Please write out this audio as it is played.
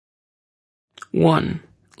1.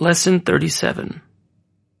 Lesson 37.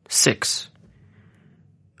 6.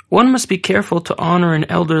 One must be careful to honor an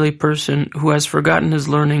elderly person who has forgotten his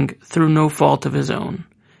learning through no fault of his own.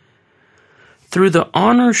 Through the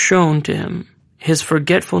honor shown to him, his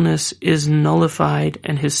forgetfulness is nullified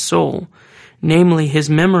and his soul, namely his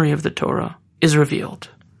memory of the Torah, is revealed.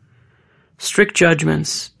 Strict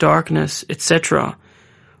judgments, darkness, etc.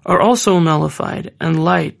 are also nullified, and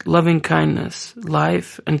light, loving kindness,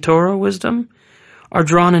 life, and Torah wisdom are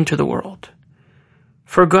drawn into the world.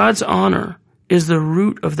 For God's honor is the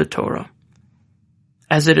root of the Torah.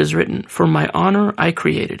 As it is written, "For my honor I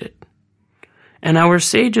created it." And our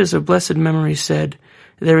sages of blessed memory said,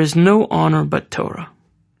 "There is no honor but Torah."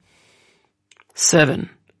 7.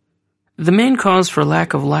 The main cause for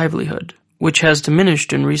lack of livelihood, which has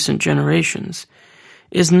diminished in recent generations,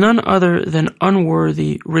 is none other than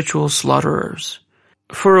unworthy ritual slaughterers.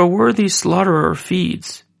 For a worthy slaughterer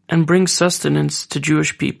feeds and brings sustenance to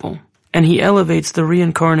Jewish people, and he elevates the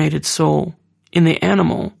reincarnated soul in the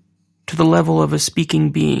animal to the level of a speaking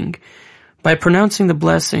being by pronouncing the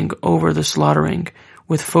blessing over the slaughtering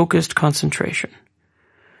with focused concentration.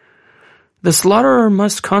 The slaughterer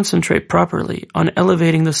must concentrate properly on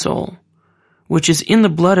elevating the soul, which is in the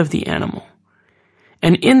blood of the animal,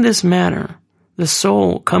 and in this manner the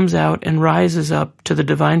soul comes out and rises up to the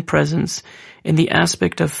divine presence in the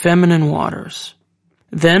aspect of feminine waters.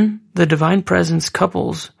 Then the divine presence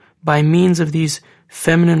couples by means of these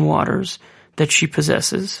feminine waters that she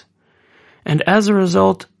possesses, and as a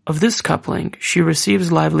result of this coupling, she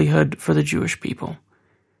receives livelihood for the Jewish people.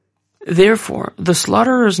 Therefore, the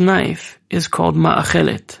slaughterer''s knife is called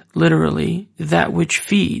ma'achelet, literally, that which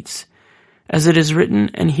feeds, as it is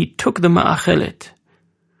written, "And he took the ma'achelet."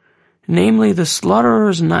 Namely, the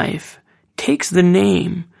slaughterer''s knife takes the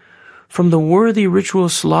name from the worthy ritual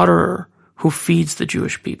slaughterer who feeds the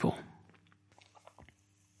Jewish people.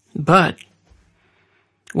 But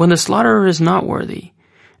when the slaughterer is not worthy,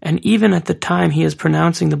 and even at the time he is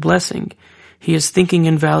pronouncing the blessing, he is thinking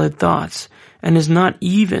invalid thoughts, and is not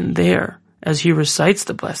even there as he recites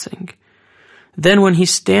the blessing, then when he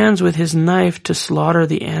stands with his knife to slaughter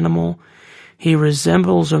the animal, he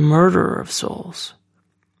resembles a murderer of souls.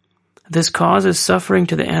 This causes suffering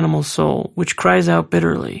to the animal soul, which cries out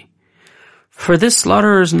bitterly. For this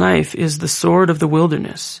slaughterer''s knife is the sword of the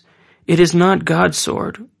wilderness. It is not God's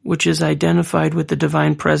sword, which is identified with the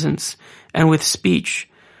divine presence and with speech,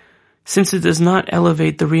 since it does not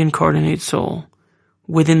elevate the reincarnate soul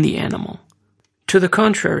within the animal. To the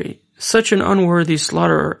contrary, such an unworthy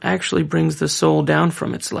slaughterer actually brings the soul down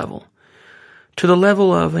from its level, to the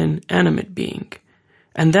level of an animate being,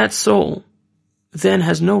 and that soul then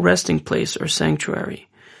has no resting place or sanctuary.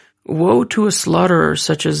 Woe to a slaughterer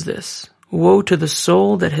such as this! Woe to the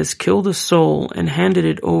soul that has killed a soul and handed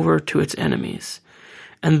it over to its enemies.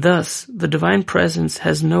 And thus the divine presence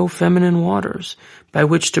has no feminine waters by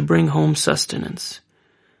which to bring home sustenance.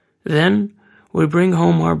 Then we bring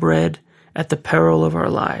home our bread at the peril of our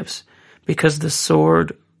lives, because the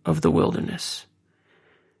sword of the wilderness.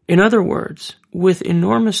 In other words, with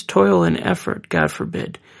enormous toil and effort, God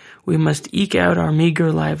forbid, we must eke out our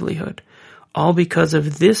meager livelihood, all because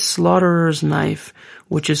of this slaughterer''s knife,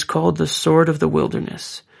 which is called the sword of the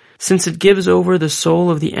wilderness, since it gives over the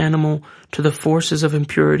soul of the animal to the forces of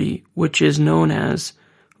impurity, which is known as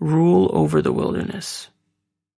rule over the wilderness.